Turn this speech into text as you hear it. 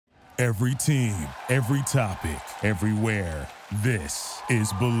Every team, every topic, everywhere. This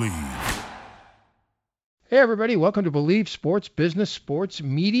is Believe. Hey everybody, welcome to Believe Sports Business Sports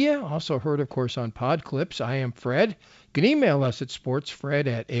Media, also heard of course on Podclips. I am Fred. You can email us at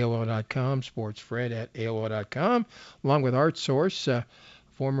sportsfred@aol.com, sportsfred@aol.com, along with Art Source,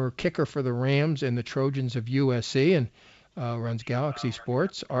 former kicker for the Rams and the Trojans of USC, and runs Galaxy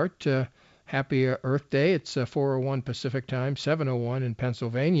Sports. Art, happy Earth Day. It's 4:01 Pacific Time, 7:01 in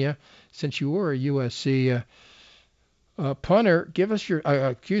Pennsylvania. Since you were a USC punter, give us your,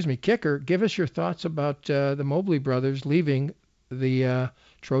 kicker, give us your thoughts about the Mobley brothers leaving the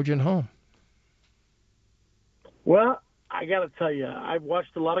Trojan home. Well, I got to tell you, I've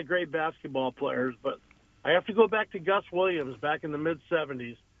watched a lot of great basketball players, but I have to go back to Gus Williams back in the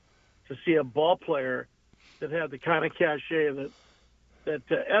mid-'70s to see a ball player that had the kind of cachet that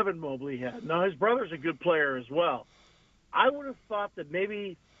Evan Mobley had. Now, his brother's a good player as well. I would have thought that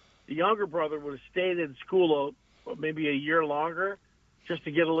maybe the younger brother would have stayed in school maybe a year longer just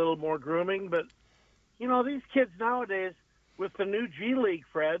to get a little more grooming. But, you know, these kids nowadays with the new G League,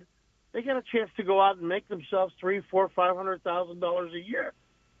 Fred, they got a chance to go out and make themselves $300,000, $400,000, $500,000 a year.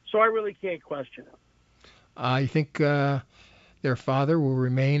 So I really can't question it. I think their father will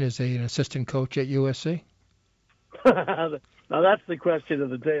remain as an assistant coach at USC. Now, that's the question of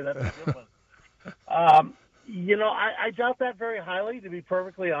the day. That's a good one. You know, I doubt that very highly, to be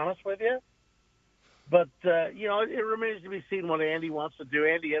perfectly honest with you. But, you know, it remains to be seen what Andy wants to do.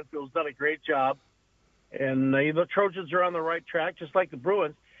 Andy Enfield's done a great job. And the Trojans are on the right track, just like the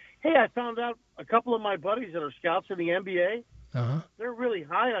Bruins. Hey, I found out a couple of my buddies that are scouts in the NBA, they're really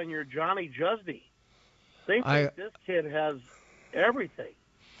high on your Johnny Jusdy. They think this kid has everything.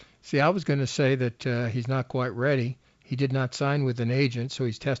 See, I was going to say that he's not quite ready. He did not sign with an agent, so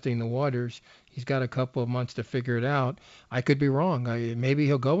he's testing the waters. He's got a couple of months to figure it out. I could be wrong. Maybe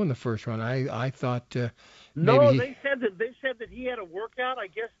he'll go in the first round. I thought no. They said that he had a workout. I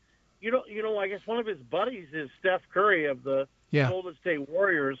guess I guess one of his buddies is Steph Curry of the Golden State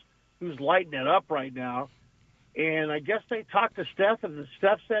Warriors, who's lighting it up right now. And I guess they talked to Steph, and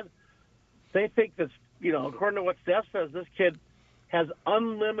Steph said they think that, you know, according to what Steph says, this kid has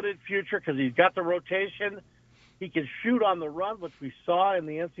unlimited future because he's got the rotation. He can shoot on the run, which we saw in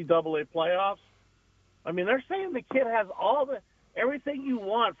the NCAA playoffs. I mean, they're saying the kid has everything you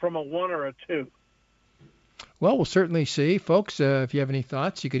want from a 1 or a 2. Well, we'll certainly see. Folks, if you have any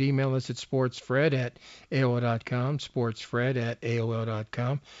thoughts, you could email us at sportsfred@aol.com,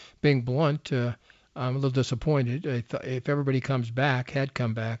 sportsfred@aol.com. Being blunt, I'm a little disappointed. If everybody had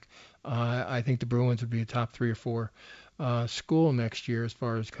come back, I think the Bruins would be a top 3 or 4 school next year as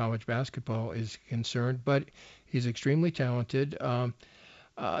far as college basketball is concerned. But he's extremely talented. The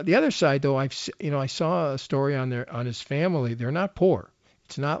other side, though, I saw a story on his family. They're not poor.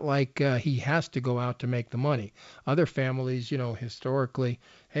 It's not like he has to go out to make the money. Other families, historically,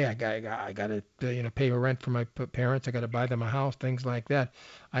 hey, I got to pay rent for my parents. I got to buy them a house, things like that.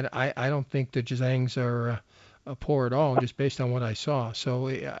 I don't think the Jazangs are poor at all, just based on what I saw. So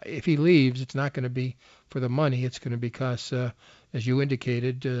if he leaves, it's not going to be for the money. It's going to be because, as you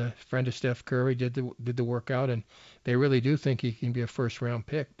indicated, a friend of Steph Curry did the workout, and they really do think he can be a first-round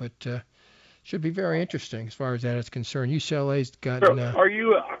pick. But should be very interesting as far as that is concerned. UCLA's gotten. Are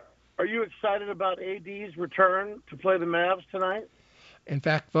you excited about AD's return to play the Mavs tonight? In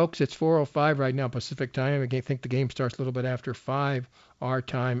fact, folks, it's 4:05 right now Pacific time. I think the game starts a little bit after 5 our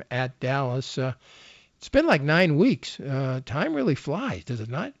time at Dallas. It's been like 9 weeks. Time really flies, does it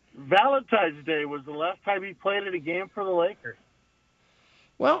not? Valentine's Day was the last time he played in a game for the Lakers.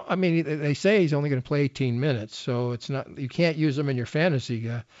 Well, I mean, they say he's only going to play 18 minutes, so it's not. You can't use him in your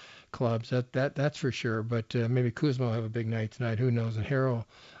fantasy clubs. That's for sure. But maybe Kuzma will have a big night tonight. Who knows? And Harrell.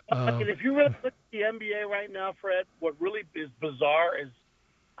 I mean, if you really look at the NBA right now, Fred, what really is bizarre is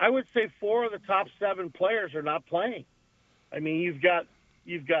I would say 4 of the top 7 players are not playing. I mean, you've got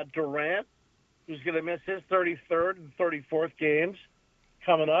Durant, who's going to miss his 33rd and 34th games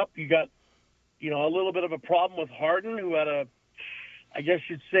coming up. You got, a little bit of a problem with Harden, who had a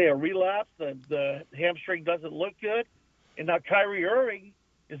relapse. The hamstring doesn't look good. And now Kyrie Irving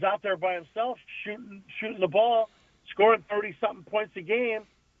is out there by himself shooting the ball, scoring 30-something points a game.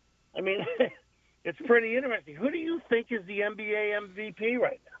 I mean, it's pretty interesting. Who do you think is the NBA MVP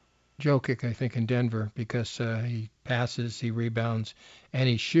right now? Jokic, I think, in Denver, because he passes, he rebounds, and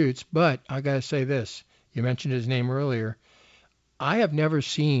he shoots. But I got to say this. You mentioned his name earlier. I have never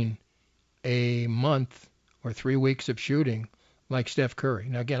seen a month or 3 weeks of shooting like Steph Curry.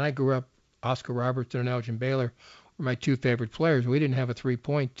 Now, again, I grew up, Oscar Robertson and Elgin Baylor were my 2 favorite players. We didn't have a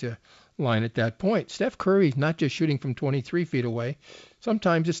 3-point line at that point. Steph Curry's not just shooting from 23 feet away.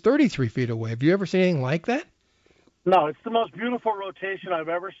 Sometimes it's 33 feet away. Have you ever seen anything like that? No, it's the most beautiful rotation I've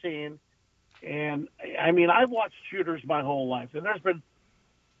ever seen. And, I mean, I've watched shooters my whole life, and there's been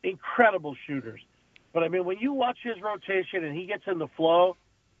incredible shooters. But, I mean, when you watch his rotation and he gets in the flow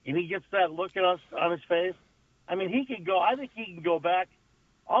and he gets that look at us on his face, I mean, I think he can go back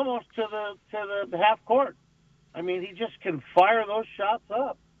almost to the half court. I mean, he just can fire those shots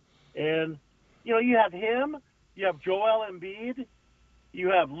up. And, you know, you have him, you have Joel Embiid, you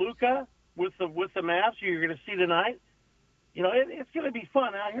have Luka with the Mavs you're going to see tonight. You know, it's going to be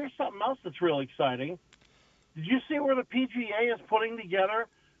fun. Now, here's something else that's real exciting. Did you see where the PGA is putting together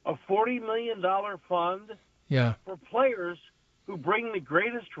a $40 million fund for players who bring the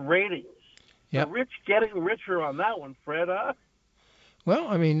greatest ratings? Yep. The rich getting richer on that one, Fred, huh? Well,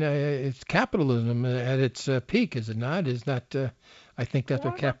 I mean, it's capitalism at its peak, is it not? I think that's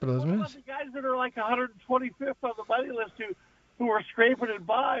what capitalism what is. About the guys that are like 125th on the money list who are scraping it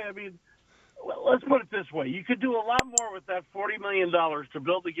by? I mean, well, let's put it this way. You could do a lot more with that $40 million to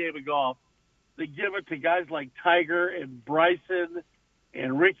build the game of golf than give it to guys like Tiger and Bryson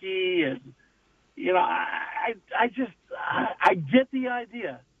and Ricky. And, you know, I get the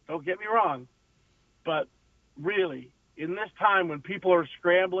idea. Don't get me wrong. But really, in this time when people are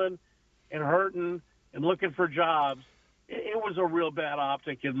scrambling and hurting and looking for jobs, it was a real bad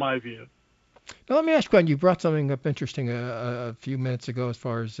optic in my view. Now, let me ask you, you brought something up interesting a few minutes ago as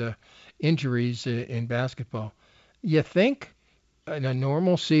far as injuries in basketball. You think in a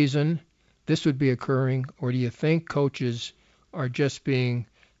normal season this would be occurring, or do you think coaches are just being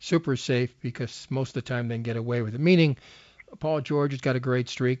super safe because most of the time they can get away with it? Meaning, Paul George has got a great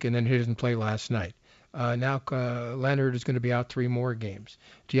streak, and then he doesn't play last night. Now Leonard is going to be out 3 more games.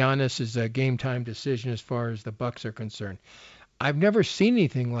 Giannis is a game-time decision as far as the Bucks are concerned. I've never seen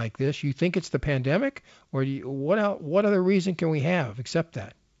anything like this. You think it's the pandemic, or what other reason can we have except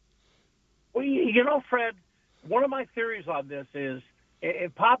that? Well, you know, Fred, one of my theories on this is,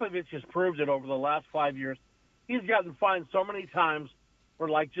 and Popovich has proved it over the last 5 years, he's gotten fined so many times for,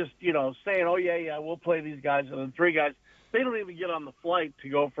 like, just, you know, saying, oh, yeah, we'll play these guys, and then 3 guys, they don't even get on the flight to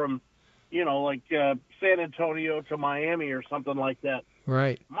go from, you know, like San Antonio to Miami or something like that.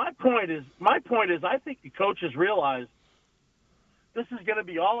 Right. My point is, I think the coaches realize this is going to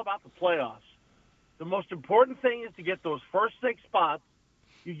be all about the playoffs. The most important thing is to get those first 6 spots.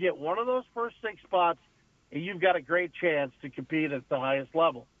 You get one of those first 6 spots, and you've got a great chance to compete at the highest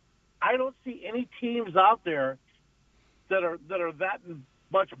level. I don't see any teams out there that are that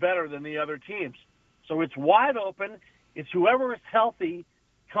much better than the other teams. So it's wide open. It's whoever is healthy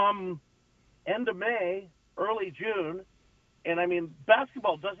come end of May, early June. And, I mean,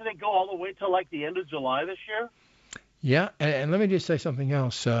 basketball, doesn't it go all the way till, like, the end of July this year? Yeah, and let me just say something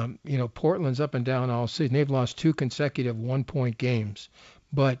else. You know, Portland's up and down all season. They've lost 2 consecutive 1-point games,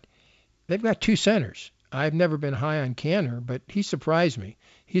 but they've got 2 centers. I've never been high on Kanter, but he surprised me.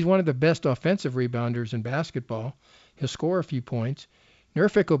 He's one of the best offensive rebounders in basketball. He'll score a few points.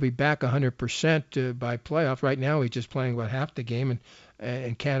 Nurkic will be back 100% by playoff. Right now, he's just playing about half the game,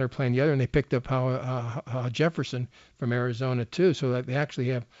 and Kanter playing the other. And they picked up Jefferson from Arizona too, so that they actually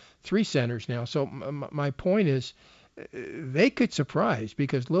have 3 centers now. So my point is, they could surprise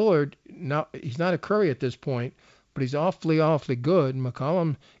because Lillard, he's not a Curry at this point, but he's awfully good.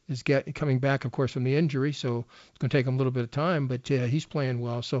 McCollum is coming back, of course, from the injury, so it's going to take him a little bit of time, but he's playing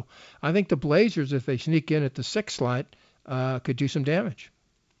well. So I think the Blazers, if they sneak in at the 6th slot, could do some damage.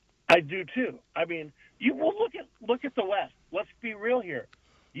 I do too. I mean, you will look at the West. Let's be real here.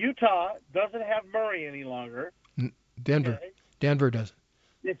 Utah doesn't have Murray any longer. Denver doesn't.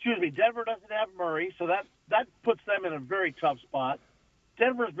 Excuse me, Denver doesn't have Murray, so that puts them in a very tough spot.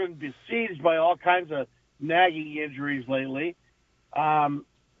 Denver's been besieged by all kinds of nagging injuries lately. You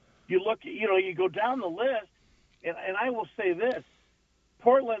go down the list, and I will say this: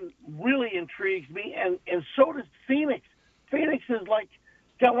 Portland really intrigues me, and so does Phoenix. Phoenix is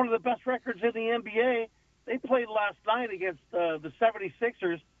got one of the best records in the NBA. They played last night against the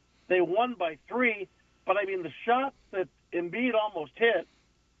 76ers. They won by 3, but I mean the shot that Embiid almost hit,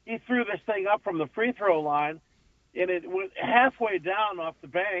 he threw this thing up from the free throw line, and it went halfway down off the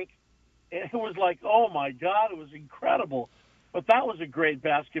bank. And it was like, oh, my God, it was incredible. But that was a great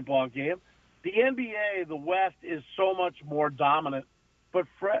basketball game. The NBA, the West, is so much more dominant. But,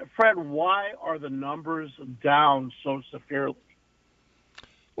 Fred, why are the numbers down so severely?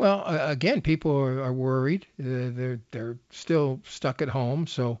 Well, again, people are worried. They're still stuck at home,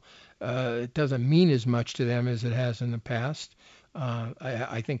 so it doesn't mean as much to them as it has in the past.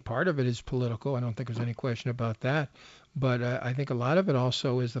 I think part of it is political. I don't think there's any question about that. But I think a lot of it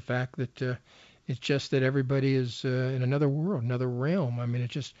also is the fact that it's just that everybody is in another world, another realm. I mean,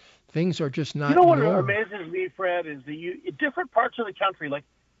 things are just You not know what normal. amazes me, Fred, is different parts of the country, like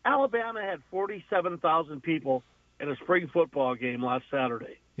Alabama had 47,000 people at a spring football game last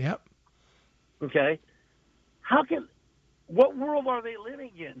Saturday. Yep. Okay? What world are they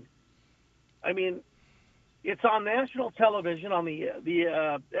living in? I mean, it's on national television on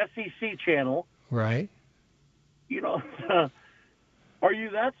the SEC channel. Right. You know, are you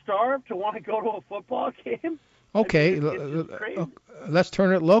that starved to want to go to a football game? Okay, I mean, it's crazy. let's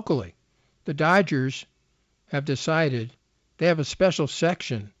turn it locally. The Dodgers have decided they have a special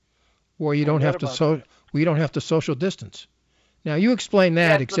section where you don't have to social distance. Now you explain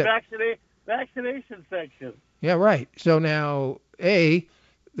that. That's the vaccination section. Yeah, right. So now, the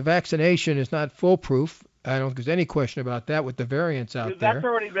vaccination is not foolproof. I don't think there's any question about that with the variants out there. That's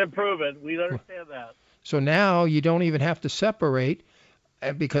already been proven. We understand that. So now you don't even have to separate,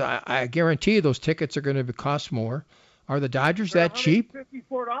 because I guarantee you those tickets are going to cost more. Are the Dodgers that cheap?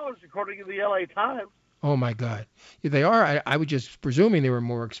 $54 according to the LA Times. Oh my God, they are. I was just presuming they were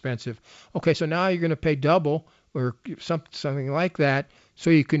more expensive. Okay, so now you're going to pay double or something like that,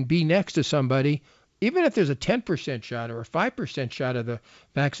 so you can be next to somebody. Even if there's a 10% shot or a 5% shot of the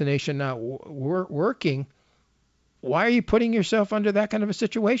vaccination not working, why are you putting yourself under that kind of a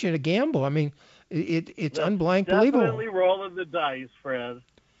situation? A gamble. I mean, it's unbelievable. Definitely rolling the dice, Fred.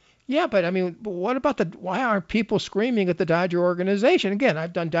 Yeah, but I mean, what about why aren't people screaming at the Dodger organization? Again,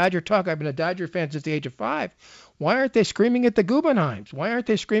 I've done Dodger talk. I've been a Dodger fan since the age of 5. Why aren't they screaming at the Guggenheims? Why aren't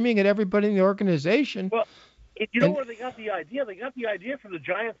they screaming at everybody in the organization? Well, you know where they got the idea? They got the idea from the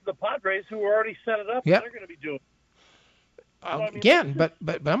Giants and the Padres, who already set it up. Yep. They're going to be doing. Again, but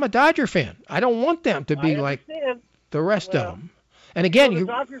I'm a Dodger fan. I don't want them to be like the rest of them. And again, the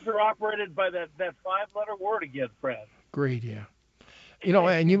Dodgers are operated by that 5-letter word again, Fred. Great, yeah. You know,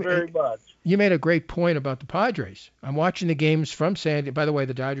 and you made a great point about the Padres. I'm watching the games from San Diego. By the way,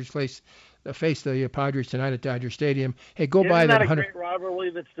 the Dodgers face the Padres tonight at Dodger Stadium. Hey, go by that. Isn't that a great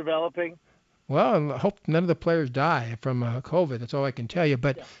rivalry that's developing? Well, I hope none of the players die from COVID. That's all I can tell you.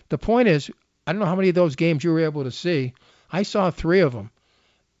 But the point is, I don't know how many of those games you were able to see. I saw 3 of them.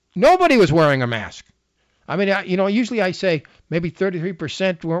 Nobody was wearing a mask. I mean, usually I say maybe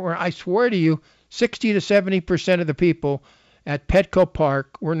 33% weren't. I swear to you, 60 to 70% of the people at Petco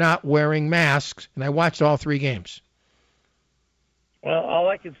Park were not wearing masks, and I watched all 3 games. Well, all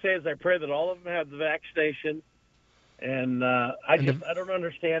I can say is I pray that all of them have the vaccination, and I don't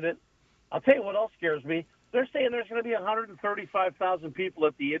understand it. I'll tell you what else scares me. They're saying there's going to be 135,000 people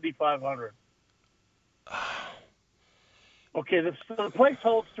at the Indy 500. Okay, the place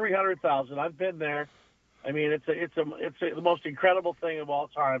holds 300,000. I've been there. I mean, it's the most incredible thing of all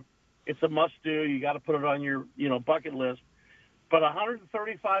time. It's a must-do. You got to put it on your bucket list. But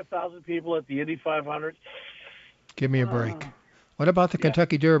 135,000 people at the Indy 500. Give me a break. What about the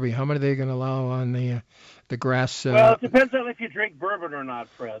Kentucky Derby? How many are they going to allow on the grass? Well, it depends on if you drink bourbon or not,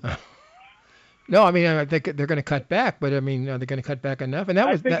 Fred. No, I mean, I think they're going to cut back, but I mean, are they going to cut back enough? And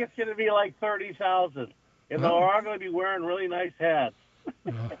I think it's going to be like 30,000, and they're all going to be wearing really nice hats.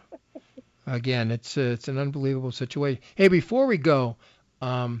 Again, it's an unbelievable situation. Hey, before we go,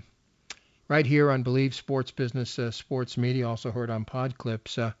 right here on Believe Sports Business Sports Media, also heard on Pod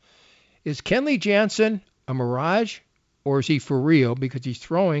Clips, is Kenley Jansen a mirage, or is he for real? Because he's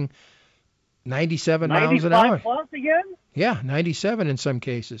throwing 97 miles an hour. 95 plus again? Yeah, 97 in some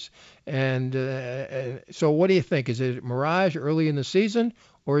cases. And so what do you think? Is it mirage early in the season,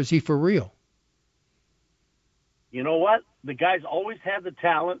 or is he for real? You know what? The guy's always had the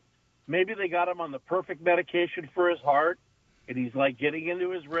talent. Maybe they got him on the perfect medication for his heart, and he's like getting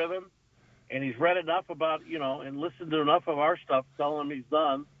into his rhythm, and he's read enough about, and listened to enough of our stuff telling him he's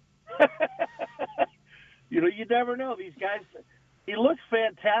done. You never know. These guys, he looks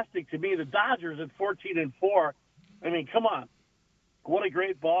fantastic to me. The Dodgers at 14-4. I mean, come on. What a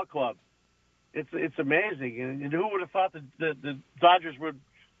great ball club. It's amazing. And who would have thought that the Dodgers would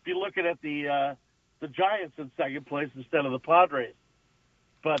be looking at the Giants in second place instead of the Padres?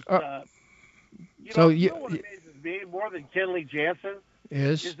 But, what amazes me more than Kenley Jansen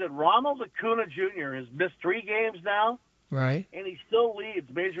is that Ronald Acuna Jr. has missed 3 games now. Right. And he still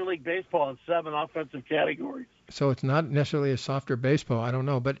leads Major League Baseball in 7 offensive categories. So it's not necessarily a softer baseball. I don't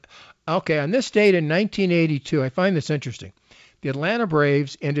know. But, okay, on this date in 1982, I find this interesting. The Atlanta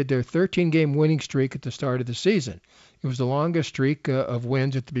Braves ended their 13-game winning streak at the start of the season. It was the longest streak of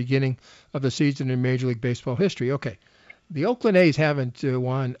wins at the beginning of the season in Major League Baseball history. Okay. The Oakland A's haven't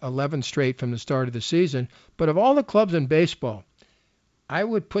won 11 straight from the start of the season, but of all the clubs in baseball, I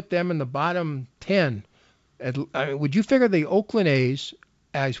would put them in the bottom 10 Would you figure the Oakland A's,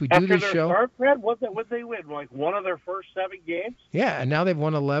 as we do After this their show? start, Fred, what they win? Like one of their first 7 games? Yeah, and now they've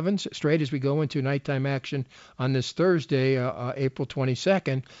won 11 straight as we go into nighttime action on this Thursday, April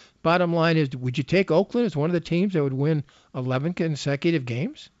 22nd. Bottom line is, would you take Oakland as one of the teams that would win 11 consecutive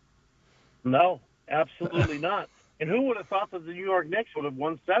games? No, absolutely not. And who would have thought that the New York Knicks would have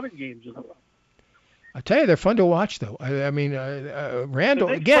won 7 games in a row? I tell you, they're fun to watch, though. I mean, Randall,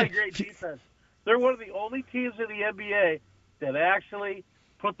 The Knicks again. play great defense. They're one of the only teams in the NBA that actually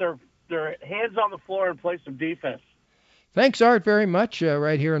put their hands on the floor and play some defense. Thanks, Art, very much.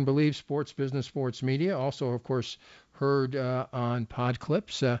 Right here on Believe Sports Business Sports Media. Also, of course, heard on Pod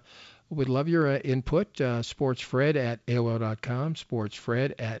Clips. We'd love your input. SportsFred at AOL.com.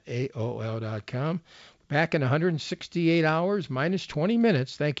 SportsFred at AOL.com. Back in 168 hours, minus 20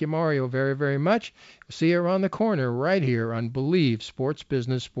 minutes. Thank you, Mario, very, very much. See you around the corner right here on Believe Sports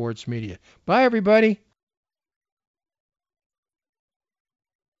Business Sports Media. Bye, everybody.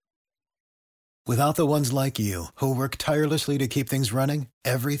 Without the ones like you, who work tirelessly to keep things running,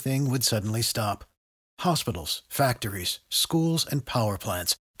 everything would suddenly stop. Hospitals, factories, schools, and power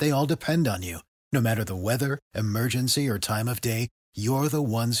plants, they all depend on you. No matter the weather, emergency, or time of day, you're the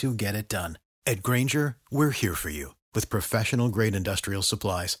ones who get it done. At Grainger, we're here for you with professional-grade industrial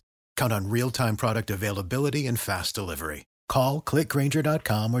supplies. Count on real-time product availability and fast delivery. Call, click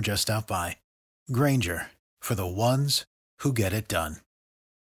Grainger.com, or just stop by. Grainger, for the ones who get it done.